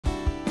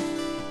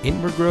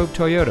Inver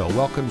Toyota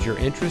welcomes your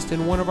interest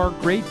in one of our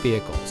great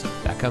vehicles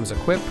that comes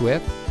equipped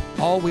with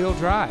all-wheel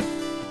drive,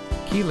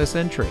 keyless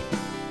entry,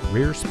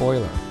 rear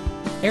spoiler,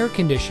 air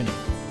conditioning,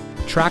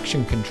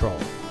 traction control,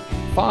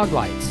 fog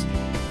lights,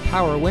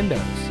 power windows,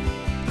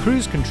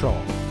 cruise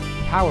control,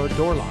 power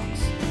door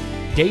locks,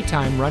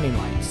 daytime running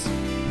lights,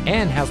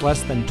 and has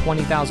less than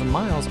 20,000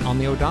 miles on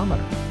the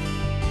odometer.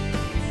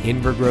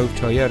 Inver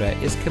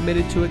Toyota is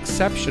committed to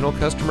exceptional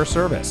customer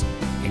service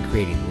and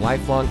creating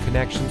lifelong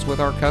connections with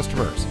our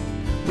customers.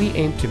 We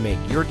aim to make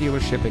your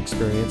dealership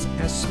experience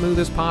as smooth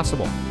as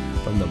possible,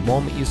 from the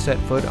moment you set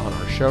foot on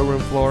our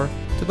showroom floor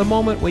to the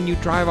moment when you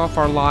drive off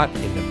our lot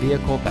in the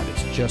vehicle that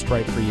is just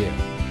right for you.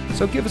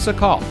 So give us a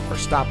call or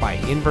stop by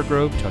Inver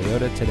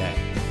Toyota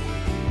today.